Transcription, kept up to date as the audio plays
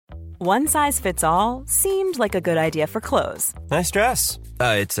One size fits all seemed like a good idea for clothes. Nice dress.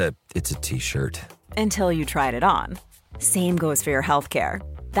 It's a t-shirt. Until you tried it on. Same goes for your healthcare.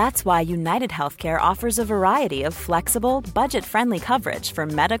 That's why United Healthcare offers a variety of flexible, budget-friendly coverage for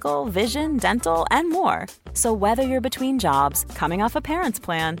medical, vision, dental, and more. So whether you're between jobs, coming off a parent's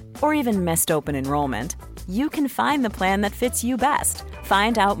plan, or even missed open enrollment, you can find the plan that fits you best.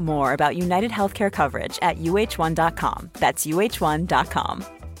 Find out more about United Healthcare coverage at uh1.com. That's uh1.com.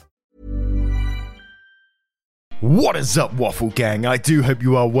 What is up, Waffle Gang? I do hope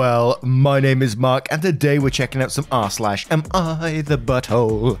you are well. My name is Mark, and today we're checking out some r/Am I the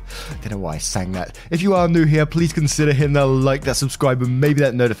Butthole? Don't know why I sang that. If you are new here, please consider hitting that like, that subscribe, and maybe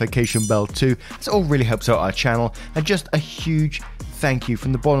that notification bell too. This all really helps out our channel, and just a huge thank you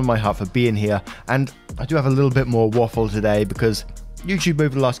from the bottom of my heart for being here. And I do have a little bit more waffle today because YouTube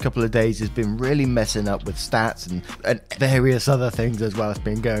over the last couple of days has been really messing up with stats and various other things as well. It's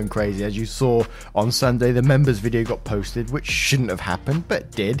been going crazy. As you saw on Sunday, the members video got posted, which shouldn't have happened, but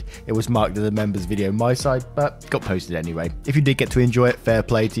it did. It was marked as a members video on my side, but got posted anyway. If you did get to enjoy it, fair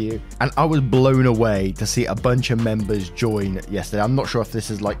play to you. And I was blown away to see a bunch of members join yesterday. I'm not sure if this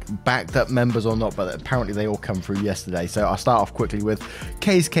is like backed up members or not, but apparently they all come through yesterday. So I'll start off quickly with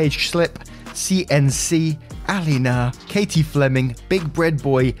K's Cage Slip, CNC, Alina, Katie Fleming, Big Bread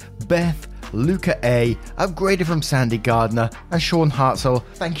Boy, Beth, Luca A, upgraded from Sandy Gardner, and Sean Hartzell.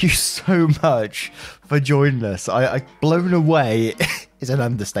 Thank you so much for joining us. I blown away is an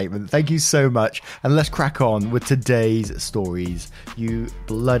understatement. Thank you so much. And let's crack on with today's stories. You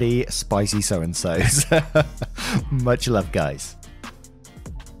bloody spicy so-and-sos. Much love, guys.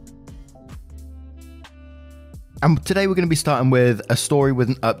 And today we're going to be starting with a story with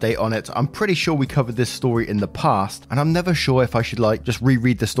an update on it. I'm pretty sure we covered this story in the past, and I'm never sure if I should just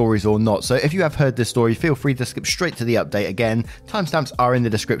reread the stories or not. So if you have heard this story, feel free to skip straight to the update again. Timestamps are in the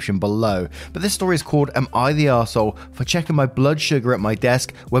description below. But this story is called Am I the Arsehole for Checking My Blood Sugar at My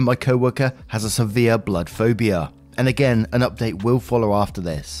Desk When My Coworker Has a Severe Blood Phobia? And again, an update will follow after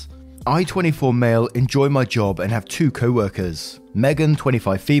this. I, 24 male, enjoy my job and have two co-workers, Megan,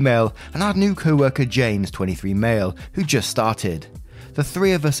 25 female, and our new co-worker James, 23 male, who just started. The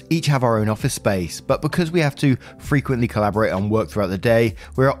three of us each have our own office space, but because we have to frequently collaborate on work throughout the day,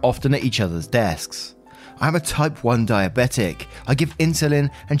 we are often at each other's desks. I am a type 1 diabetic. I give insulin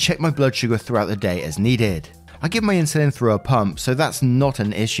and check my blood sugar throughout the day as needed. I give my insulin through a pump, so that's not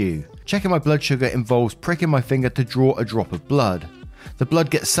an issue. Checking my blood sugar involves pricking my finger to draw a drop of blood. The blood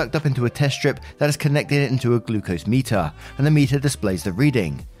gets sucked up into a test strip that is connected into a glucose meter, and the meter displays the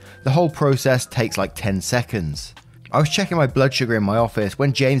reading. The whole process takes like 10 seconds. I was checking my blood sugar in my office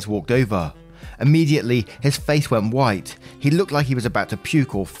when James walked over. Immediately, his face went white. He looked like he was about to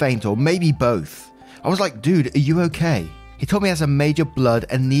puke or faint or maybe both. I was like, dude, are you okay? He told me he has a major blood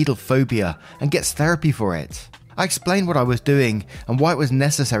and needle phobia and gets therapy for it. I explained what I was doing and why it was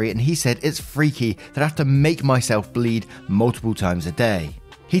necessary, and he said it's freaky that I have to make myself bleed multiple times a day.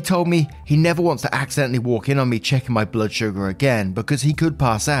 He told me he never wants to accidentally walk in on me checking my blood sugar again because he could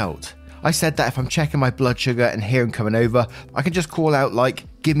pass out. I said that if I'm checking my blood sugar and hear him coming over, I can just call out like,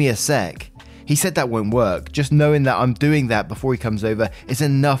 give me a sec. He said that won't work, just knowing that I'm doing that before he comes over is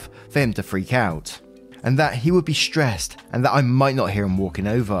enough for him to freak out. And that he would be stressed and that I might not hear him walking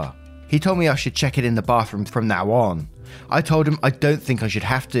over. He told me I should check it in the bathroom from now on. I told him I don't think I should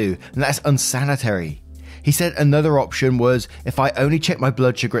have to, and that's unsanitary. He said another option was if I only check my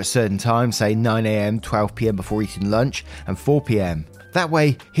blood sugar at certain times, say 9 AM, 12 PM before eating lunch, and 4 PM. That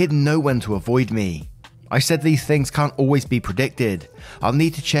way, he'd know when to avoid me. I said these things can't always be predicted. I'll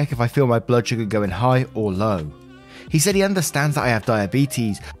need to check if I feel my blood sugar going high or low. He said he understands that I have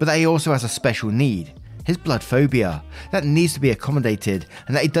diabetes, but that he also has a special need. His blood phobia, that needs to be accommodated,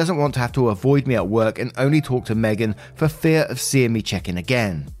 and that he doesn't want to have to avoid me at work and only talk to Megan for fear of seeing me check in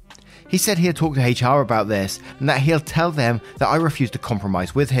again. He said he'll talk to HR about this and that he'll tell them that I refuse to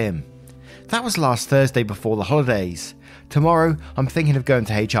compromise with him. That was last Thursday before the holidays. Tomorrow, I'm thinking of going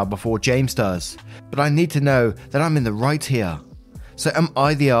to HR before James does, but I need to know that I'm in the right here. So am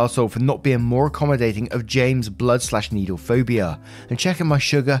I the arsehole for not being more accommodating of James' blood/needle phobia and checking my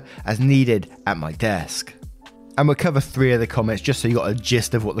sugar as needed at my desk? And we'll cover 3 of the comments just so you got a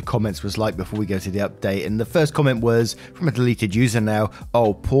gist of what the comments was like before we go to the update. And the first comment was from a deleted user now.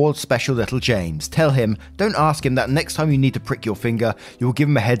 Oh, poor special little James. Tell him, don't ask him that next time you need to prick your finger, you will give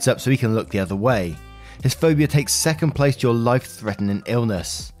him a heads up so he can look the other way. His phobia takes second place to your life-threatening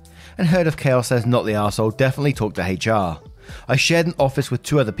illness. And Heard of Chaos says not the arsehole, definitely talk to HR. I shared an office with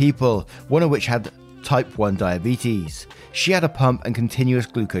 2 other people, one of which had type 1 diabetes. She had a pump and continuous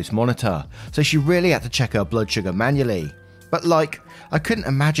glucose monitor, so she really had to check her blood sugar manually. But I couldn't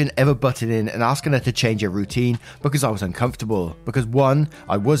imagine ever butting in and asking her to change her routine because I was uncomfortable. Because 1,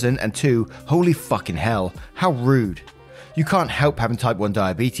 I wasn't, and 2, holy fucking hell, how rude. You can't help having type 1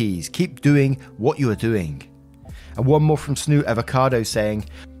 diabetes. Keep doing what you are doing. And one more from Snoo Avocado saying,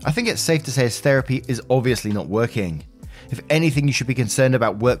 I think it's safe to say his therapy is obviously not working. If anything, you should be concerned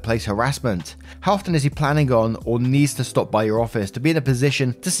about workplace harassment. How often is he planning on or needs to stop by your office to be in a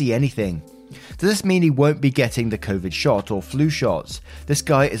position to see anything? Does this mean he won't be getting the COVID shot or flu shots? This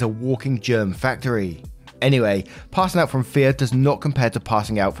guy is a walking germ factory. Anyway, passing out from fear does not compare to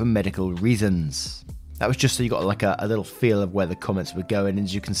passing out for medical reasons. That was just so you got a little feel of where the comments were going. And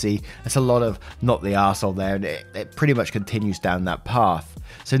as you can see, it's a lot of not the arsehole there, and it pretty much continues down that path.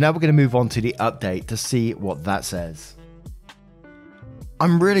 So now we're going to move on to the update to see what that says.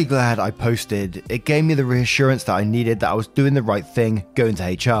 I'm really glad I posted. It gave me the reassurance that I needed that I was doing the right thing going to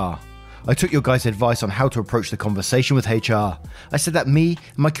HR. I took your guys' advice on how to approach the conversation with HR. I said that me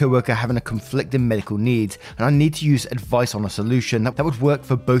and my coworker having a conflicting medical needs, and I need to use advice on a solution that would work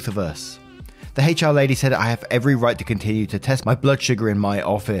for both of us. The HR lady said I have every right to continue to test my blood sugar in my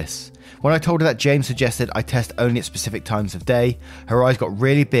office. When I told her that James suggested I test only at specific times of day, her eyes got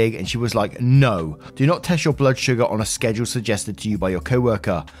really big and she was like, no, do not test your blood sugar on a schedule suggested to you by your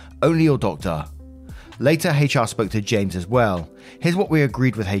coworker, only your doctor. Later, HR spoke to James as well. Here's what we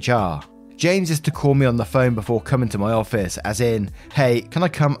agreed with HR. James is to call me on the phone before coming to my office, as in, hey, can I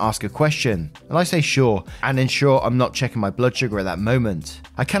come ask a question? And I say sure, and ensure I'm not checking my blood sugar at that moment.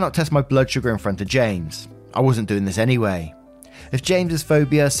 I cannot test my blood sugar in front of James. I wasn't doing this anyway. If James's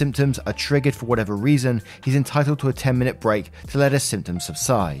phobia symptoms are triggered for whatever reason, he's entitled to a 10-minute break to let his symptoms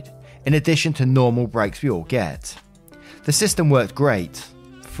subside, in addition to normal breaks we all get. The system worked great.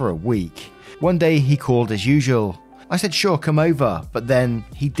 For a week. One day he called as usual. I said sure, come over, but then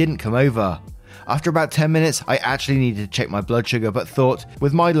he didn't come over. After about 10 minutes, I actually needed to check my blood sugar, but thought,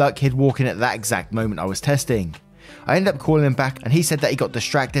 with my luck, he'd walk in at that exact moment I was testing. I ended up calling him back and he said that he got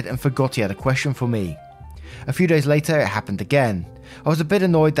distracted and forgot he had a question for me. A few days later, it happened again. I was a bit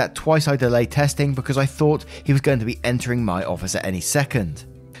annoyed that twice I delayed testing because I thought he was going to be entering my office at any second.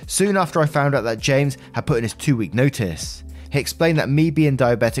 Soon after I found out that James had put in his 2-week notice. He explained that me being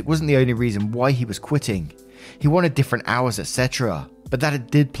diabetic wasn't the only reason why he was quitting. He wanted different hours, etc., but that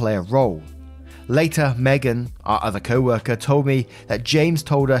it did play a role. Later, Megan, our other co-worker, told me that James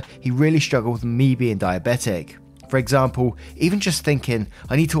told her he really struggled with me being diabetic. For example, even just thinking,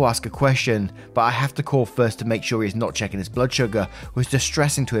 I need to ask a question, but I have to call first to make sure he's not checking his blood sugar was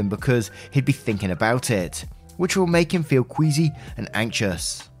distressing to him because he'd be thinking about it, which will make him feel queasy and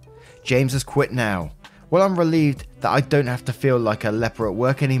anxious. James has quit now. Well, I'm relieved that I don't have to feel like a leper at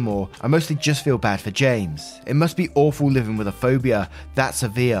work anymore. I mostly just feel bad for James. It must be awful living with a phobia that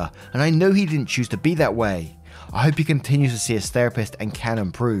severe, and I know he didn't choose to be that way. I hope he continues to see his therapist and can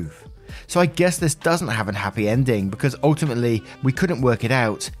improve. So I guess this doesn't have a happy ending because ultimately we couldn't work it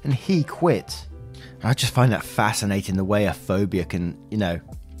out and he quit. And I just find that fascinating, the way a phobia can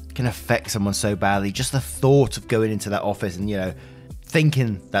affect someone so badly. Just the thought of going into that office and,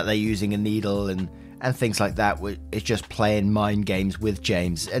 thinking that they're using a needle and things like that, it's just playing mind games with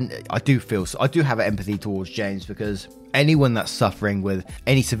James. And I do have empathy towards James because anyone that's suffering with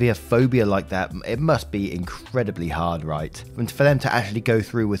any severe phobia like that, it must be incredibly hard, right? And for them to actually go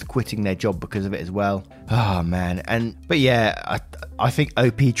through with quitting their job because of it as well. Oh man. But yeah, I think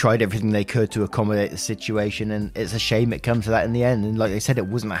OP tried everything they could to accommodate the situation, and it's a shame it comes to that in the end. And like they said, it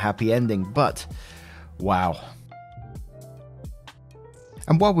wasn't a happy ending, but wow.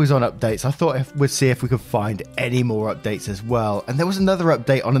 And while we was on updates, I thought we'd see if we could find any more updates as well. And there was another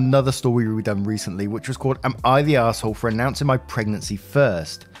update on another story we done recently, which was called Am I the Arsehole for Announcing My Pregnancy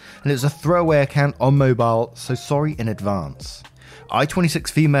First? And it was a throwaway account on mobile, so sorry in advance. I,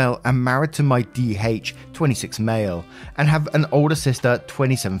 26 female, am married to my DH, 26 male, and have an older sister,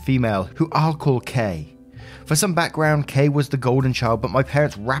 27 female, who I'll call Kay. For some background, Kay was the golden child, but my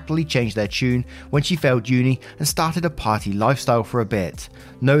parents rapidly changed their tune when she failed uni and started a party lifestyle for a bit.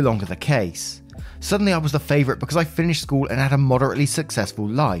 No longer the case. Suddenly I was the favourite because I finished school and had a moderately successful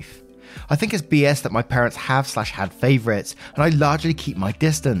life. I think it's BS that my parents have/had favourites, and I largely keep my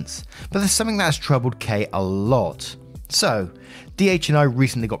distance. But there's something that has troubled Kay a lot. So, DH and I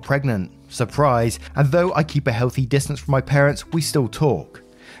recently got pregnant. Surprise, and though I keep a healthy distance from my parents, we still talk.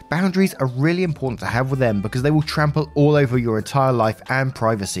 Boundaries are really important to have with them because they will trample all over your entire life and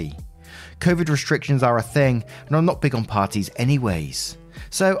privacy. COVID restrictions are a thing, and I'm not big on parties anyways.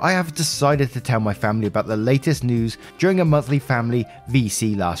 So I have decided to tell my family about the latest news during a monthly family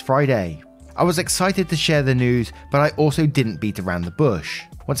VC last Friday. I was excited to share the news, but I also didn't beat around the bush.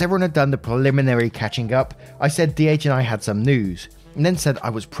 Once everyone had done the preliminary catching up, I said DH and I had some news, and then said I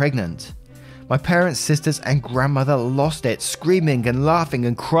was pregnant. My parents, sisters, and grandmother lost it, screaming and laughing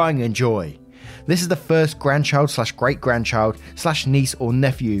and crying in joy. This is the first grandchild / great-grandchild / niece or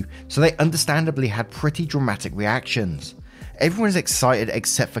nephew, so they understandably had pretty dramatic reactions. Everyone is excited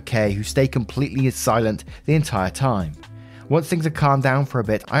except for Kay, who stayed completely silent the entire time. Once things had calmed down for a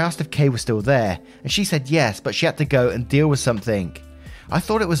bit, I asked if Kay was still there, and she said yes, but she had to go and deal with something. I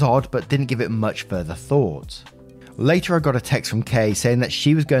thought it was odd, but didn't give it much further thought. Later I got a text from Kay saying that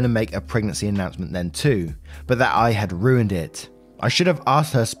she was going to make a pregnancy announcement then too, but that I had ruined it. I should have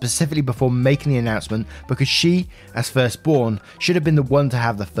asked her specifically before making the announcement because she, as firstborn, should have been the one to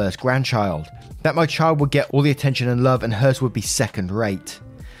have the first grandchild. That my child would get all the attention and love and hers would be second rate.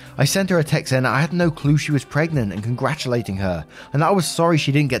 I sent her a text saying I had no clue she was pregnant and congratulating her, and that I was sorry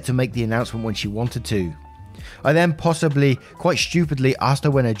she didn't get to make the announcement when she wanted to. I then possibly, quite stupidly, asked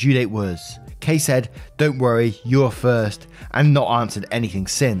her when her due date was. Kay said, "Don't worry, you're first," and not answered anything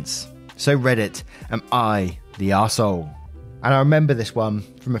since. So Reddit, am I the arsehole? And I remember this one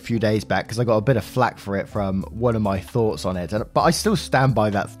from a few days back because I got a bit of flack for it from one of my thoughts on it. But I still stand by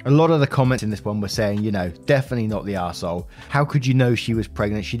that. A lot of the comments in this one were saying, definitely not the arsehole. How could you know she was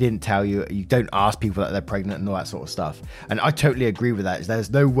pregnant? She didn't tell you. You don't ask people that they're pregnant and all that sort of stuff. And I totally agree with that. There's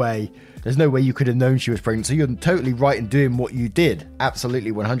no way you could have known she was pregnant. So you're totally right in doing what you did.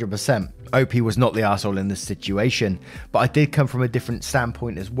 Absolutely 100%. OP was not the arsehole in this situation. But I did come from a different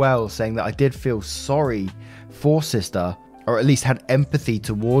standpoint as well, saying that I did feel sorry for sister, or at least had empathy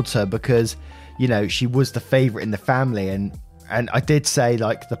towards her because, she was the favourite in the family. And I did say,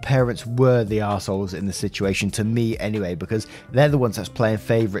 the parents were the arseholes in the situation to me anyway, because they're the ones that's playing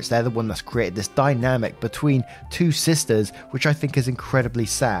favourites. They're the one that's created this dynamic between two sisters, which I think is incredibly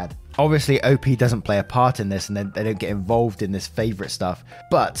sad. Obviously, OP doesn't play a part in this and they don't get involved in this favourite stuff.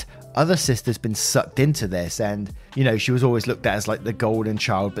 But other sisters been sucked into this and, she was always looked at as the golden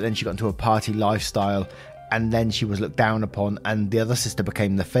child, but then she got into a party lifestyle and then she was looked down upon and the other sister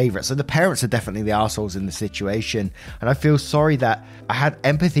became the favourite. So the parents are definitely the arseholes in the situation. And I feel sorry that I had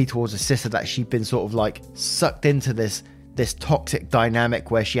empathy towards a sister that she'd been sort of sucked into this toxic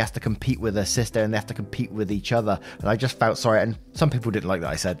dynamic where she has to compete with her sister and they have to compete with each other. And I just felt sorry. And some people didn't like that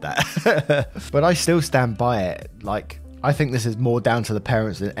I said that. But I still stand by it. I think this is more down to the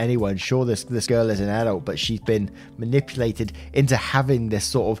parents than anyone. Sure, this girl is an adult, but she's been manipulated into having this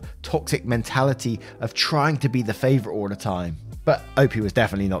sort of toxic mentality of trying to be the favourite all the time. But OP was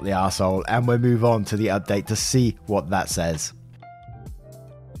definitely not the arsehole, and we'll move on to the update to see what that says.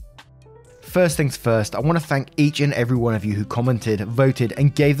 First things first, I want to thank each and every one of you who commented, voted,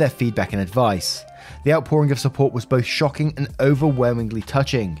 and gave their feedback and advice. The outpouring of support was both shocking and overwhelmingly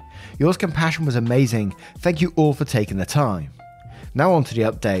touching. Yours compassion was amazing. Thank you all for taking the time. Now on to the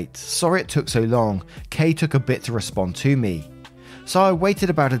update. Sorry it took so long. Kay took a bit to respond to me. So I waited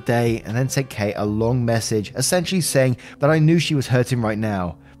about a day and then sent Kay a long message essentially saying that I knew she was hurting right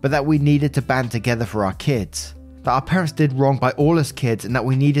now, but that we needed to band together for our kids. That our parents did wrong by all us kids and that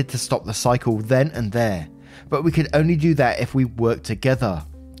we needed to stop the cycle then and there. But we could only do that if we worked together.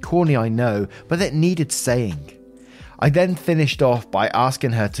 Corny, I know, but it needed saying. I then finished off by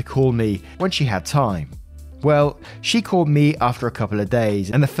asking her to call me when she had time. Well, she called me after a couple of days,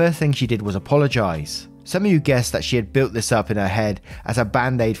 and the first thing she did was apologise. Some of you guessed that she had built this up in her head as a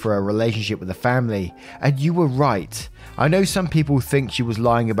band-aid for a relationship with the family, and you were right. I know some people think she was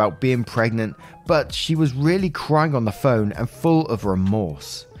lying about being pregnant, but she was really crying on the phone and full of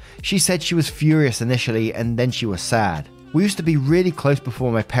remorse. She said she was furious initially, and then she was sad. We used to be really close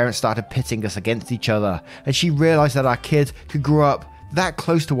before my parents started pitting us against each other, and she realised that our kids could grow up that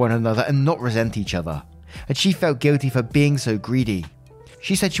close to one another and not resent each other. And she felt guilty for being so greedy.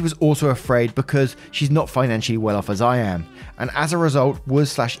 She said she was also afraid because she's not financially well off as I am, and as a result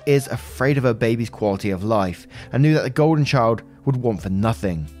was/is afraid of her baby's quality of life, and knew that the golden child would want for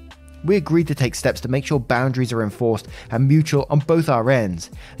nothing. We agreed to take steps to make sure boundaries are enforced and mutual on both our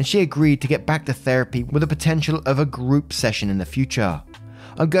ends, and she agreed to get back to therapy with the potential of a group session in the future.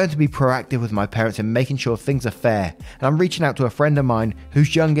 I'm going to be proactive with my parents in making sure things are fair, and I'm reaching out to a friend of mine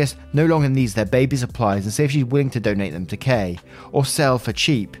whose youngest no longer needs their baby supplies and see if she's willing to donate them to Kay, or sell for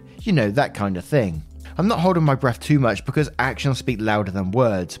cheap, that kind of thing. I'm not holding my breath too much because actions speak louder than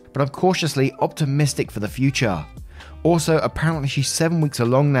words, but I'm cautiously optimistic for the future. Also, apparently she's 7 weeks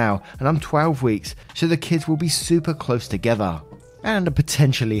along now and I'm 12 weeks, so the kids will be super close together. And a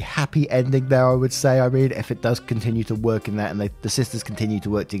potentially happy ending there, I would say. I mean, if it does continue to work in that and the sisters continue to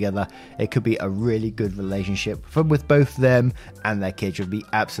work together, it could be a really good relationship with both them and their kids. Would be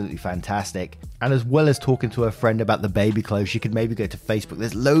absolutely fantastic. And as well as talking to a friend about the baby clothes, you could maybe go to Facebook.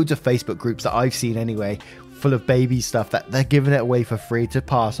 There's loads of Facebook groups that I've seen anyway, full of baby stuff that they're giving it away for free to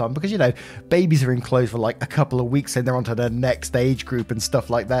pass on, because, you know, babies are in clothes for like a couple of weeks and they're onto their next age group and stuff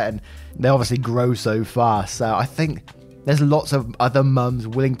like that, and they obviously grow so fast. So I think there's lots of other mums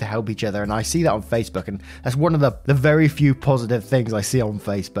willing to help each other, and I see that on Facebook, and that's one of the very few positive things I see on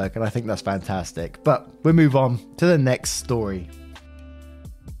Facebook, and I think that's fantastic. But we'll move on to the next story.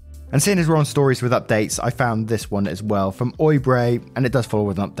 And seeing as we're on stories with updates, I found this one as well from Oibre, and it does follow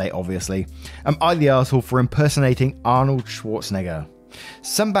with an update, obviously. Am I the arsehole for impersonating Arnold Schwarzenegger?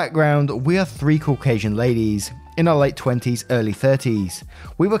 Some background: we are 3 Caucasian ladies in our late 20s, early 30s.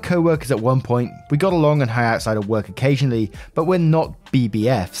 We were co-workers at one point. We got along and hang outside of work occasionally, but we're not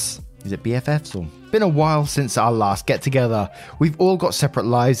BBFs. Is it BFFs or? Been a while since our last get together. We've all got separate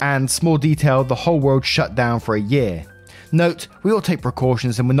lives, and small detail, the whole world shut down for a year. Note, we all take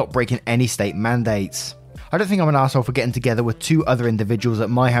precautions and we're not breaking any state mandates. I don't think I'm an arsehole for getting together with 2 other individuals at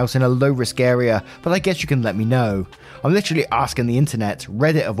my house in a low-risk area, but I guess you can let me know. I'm literally asking the internet,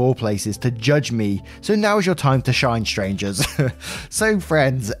 Reddit of all places, to judge me, so now is your time to shine, strangers. So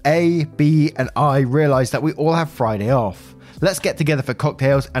friends, A, B, and I realised that we all have Friday off. Let's get together for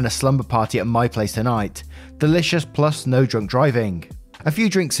cocktails and a slumber party at my place tonight. Delicious plus no drunk driving. A few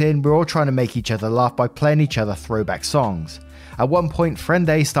drinks in, we're all trying to make each other laugh by playing each other throwback songs. At one point, friend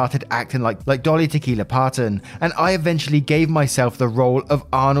A started acting like Dolly Tequila Parton, and I eventually gave myself the role of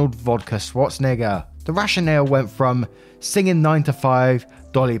Arnold Vodka Schwarzenegger. The rationale went from singing 9 to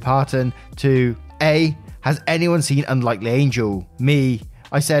 5, Dolly Parton, to A, has anyone seen Unlikely Angel? Me.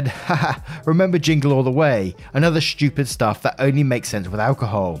 I said, haha, remember Jingle All the Way? Another stupid stuff that only makes sense with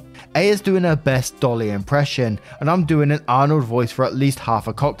alcohol. A is doing her best Dolly impression, and I'm doing an Arnold voice for at least half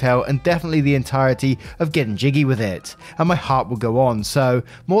a cocktail and definitely the entirety of Getting Jiggy with It, and my heart will go on, so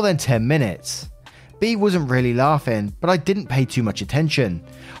more than 10 minutes. B wasn't really laughing, but I didn't pay too much attention.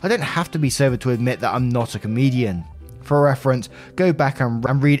 I don't have to be sober to admit that I'm not a comedian. For reference, go back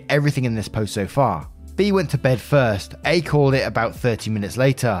and read everything in this post so far. B went to bed first, A called it about 30 minutes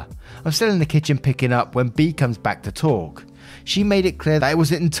later. I'm still in the kitchen picking up when B comes back to talk. She made it clear that it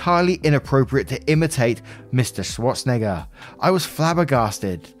was entirely inappropriate to imitate Mr. Schwarzenegger. I was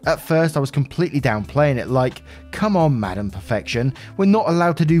flabbergasted. At first I was completely downplaying it, like, come on Madam Perfection, we're not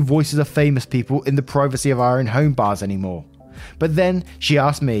allowed to do voices of famous people in the privacy of our own home bars anymore. But then she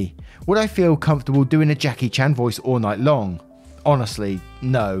asked me, would I feel comfortable doing a Jackie Chan voice all night long? Honestly,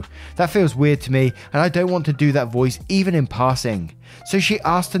 no. That feels weird to me, and I don't want to do that voice even in passing. So she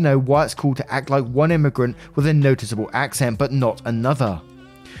asked to know why it's cool to act like one immigrant with a noticeable accent but not another.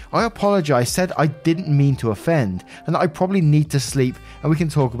 I apologised, said I didn't mean to offend, and that I probably need to sleep and we can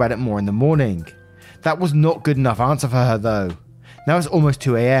talk about it more in the morning. That was not good enough answer for her though. Now it's almost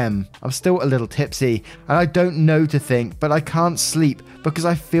 2 AM, I'm still a little tipsy, and I don't know to think, but I can't sleep because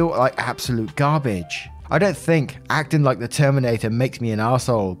I feel like absolute garbage. I don't think acting like the Terminator makes me an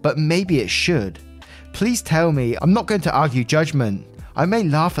arsehole, but maybe it should. Please tell me. I'm not going to argue judgment. I may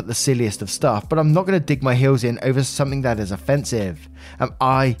laugh at the silliest of stuff, but I'm not going to dig my heels in over something that is offensive. Am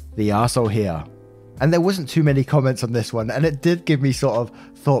I the arsehole here? And there wasn't too many comments on this one, and it did give me sort of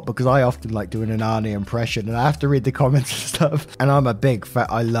thought, because I often like doing an Arnie impression, and I have to read the comments and stuff. And I'm a big fan.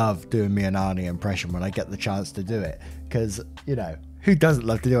 I love doing me an Arnie impression when I get the chance to do it, because, you know, who doesn't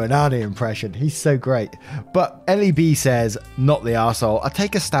love to do an Arnie impression? He's so great. But Ellie B says, not the arsehole. I'll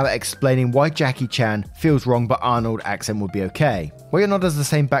take a stab at explaining why Jackie Chan feels wrong but Arnold accent would be okay. While you're not as the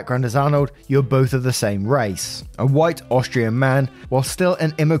same background as Arnold, you're both of the same race. A white Austrian man, while still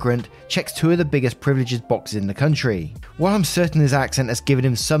an immigrant, checks 2 of the biggest privileges boxes in the country. While I'm certain his accent has given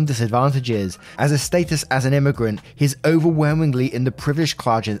him some disadvantages, as a status as an immigrant, he's overwhelmingly in the privileged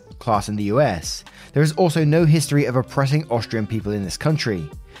class in the US. There is also no history of oppressing Austrian people in this country.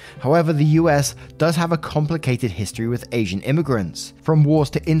 However, the US does have a complicated history with Asian immigrants, from wars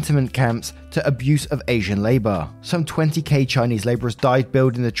to internment camps to abuse of Asian labor. Some 20k Chinese laborers died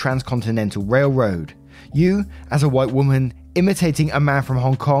building the Transcontinental Railroad. You, as a white woman, imitating a man from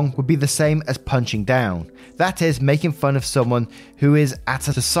Hong Kong would be the same as punching down. That is, making fun of someone who is at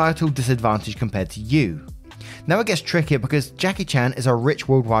a societal disadvantage compared to you. Now it gets trickier because Jackie Chan is a rich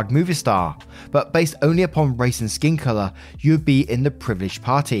worldwide movie star, but based only upon race and skin color, you would be in the privileged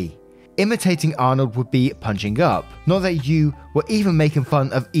party. Imitating Arnold would be punching up, not that you were even making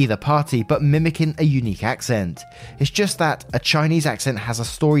fun of either party, but mimicking a unique accent. It's just that a Chinese accent has a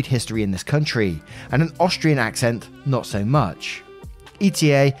storied history in this country, and an Austrian accent not so much.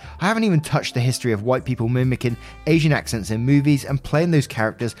 ETA, I haven't even touched the history of white people mimicking Asian accents in movies and playing those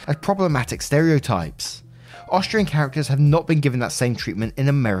characters as problematic stereotypes. Austrian characters have not been given that same treatment in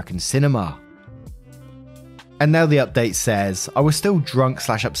American cinema. And now the update says, I was still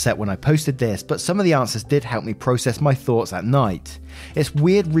drunk/upset when I posted this, but some of the answers did help me process my thoughts at night. It's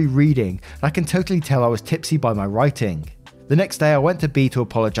weird rereading, and I can totally tell I was tipsy by my writing. The next day I went to B to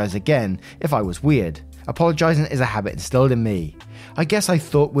apologise again if I was weird. Apologising is a habit instilled in me. I guess I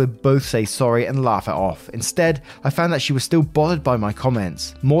thought we'd both say sorry and laugh it off. Instead, I found that she was still bothered by my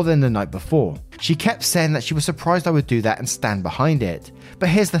comments, more than the night before. She kept saying that she was surprised I would do that and stand behind it. But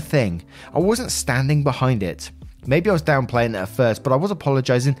here's the thing, I wasn't standing behind it. Maybe I was downplaying it at first, but I was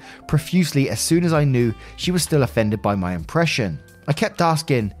apologising profusely as soon as I knew she was still offended by my impression. I kept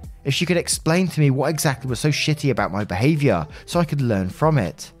asking if she could explain to me what exactly was so shitty about my behaviour, so I could learn from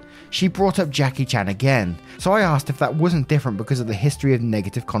it. She brought up Jackie Chan again, so I asked if that wasn't different because of the history of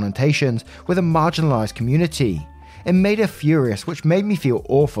negative connotations with a marginalised community. It made her furious, which made me feel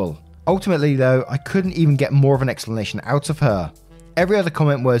awful. Ultimately though, I couldn't even get more of an explanation out of her. Every other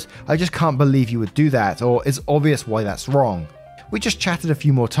comment was, I just can't believe you would do that, or it's obvious why that's wrong. We just chatted a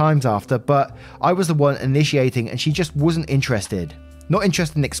few more times after, but I was the one initiating and she just wasn't interested. Not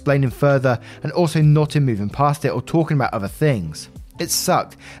interested in explaining further, and also not in moving past it or talking about other things. It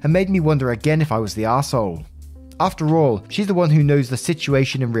sucked and made me wonder again if I was the arsehole. After all, she's the one who knows the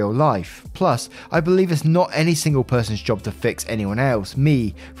situation in real life. Plus, I believe it's not any single person's job to fix anyone else,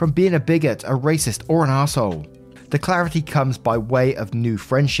 me, from being a bigot, a racist, or an arsehole. The clarity comes by way of new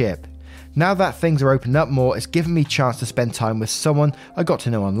friendship. Now that things are opened up more, it's given me a chance to spend time with someone I got to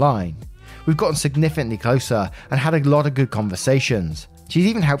know online. We've gotten significantly closer and had a lot of good conversations. She's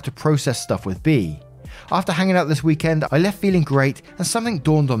even helped to process stuff with B. After hanging out this weekend, I left feeling great and something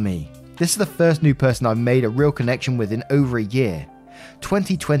dawned on me. This is the first new person I've made a real connection with in over a year.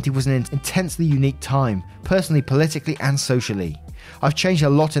 2020 was an intensely unique time, personally, politically and socially. I've changed a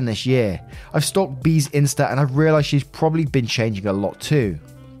lot in this year. I've stalked B's Insta and I've realised she's probably been changing a lot too.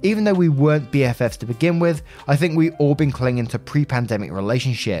 Even though we weren't BFFs to begin with, I think we've all been clinging to pre-pandemic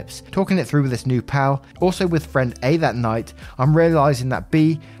relationships. Talking it through with this new pal, also with friend A that night, I'm realising that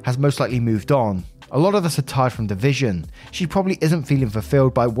B has most likely moved on. A lot of us are tired from division. She probably isn't feeling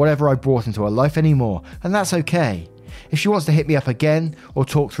fulfilled by whatever I brought into her life anymore, and that's okay. If she wants to hit me up again, or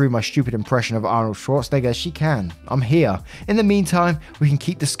talk through my stupid impression of Arnold Schwarzenegger, she can. I'm here. In the meantime, we can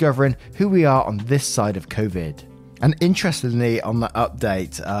keep discovering who we are on this side of COVID. And interestingly, on that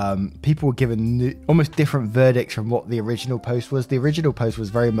update, people were given almost different verdicts from what the original post was. The original post was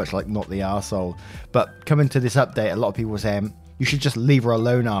very much like not the arsehole, but coming to this update, a lot of people were saying, you should just leave her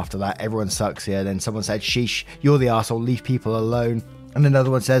alone after that, everyone sucks here. Then someone said, sheesh, you're the arsehole, leave people alone. And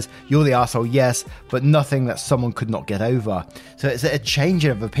another one says, you're the arsehole, yes, but nothing that someone could not get over. So it's a change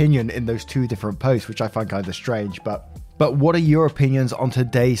of opinion in those two different posts, which I find kind of strange. But what are your opinions on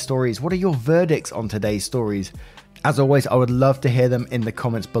today's stories? What are your verdicts on today's stories? As always, I would love to hear them in the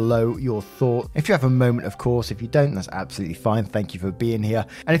comments below, your thoughts. If you have a moment, of course. If you don't, that's absolutely fine. Thank you for being here.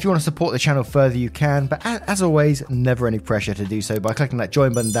 And if you want to support the channel further, you can. But as always, never any pressure to do so by clicking that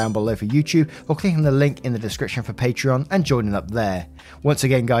join button down below for YouTube or clicking the link in the description for Patreon and joining up there. Once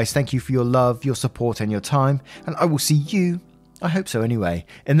again, guys, thank you for your love, your support and your time. And I will see you, I hope so anyway,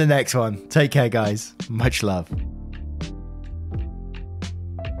 in the next one. Take care, guys. Much love.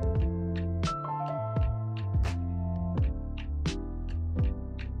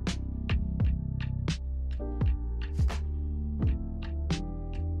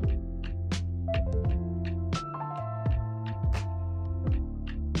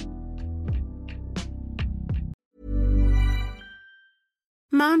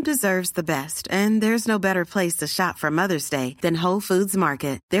 Mom deserves the best, and there's no better place to shop for Mother's Day than Whole Foods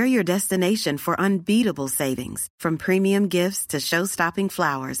Market. They're your destination for unbeatable savings, from premium gifts to show-stopping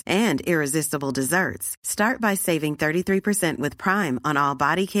flowers and irresistible desserts. Start by saving 33% with Prime on all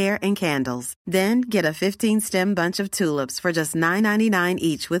body care and candles. Then get a 15-stem bunch of tulips for just $9.99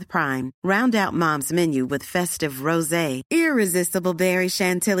 each with Prime. Round out Mom's menu with festive rosé, irresistible berry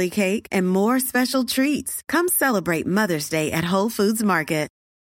chantilly cake, and more special treats. Come celebrate Mother's Day at Whole Foods Market.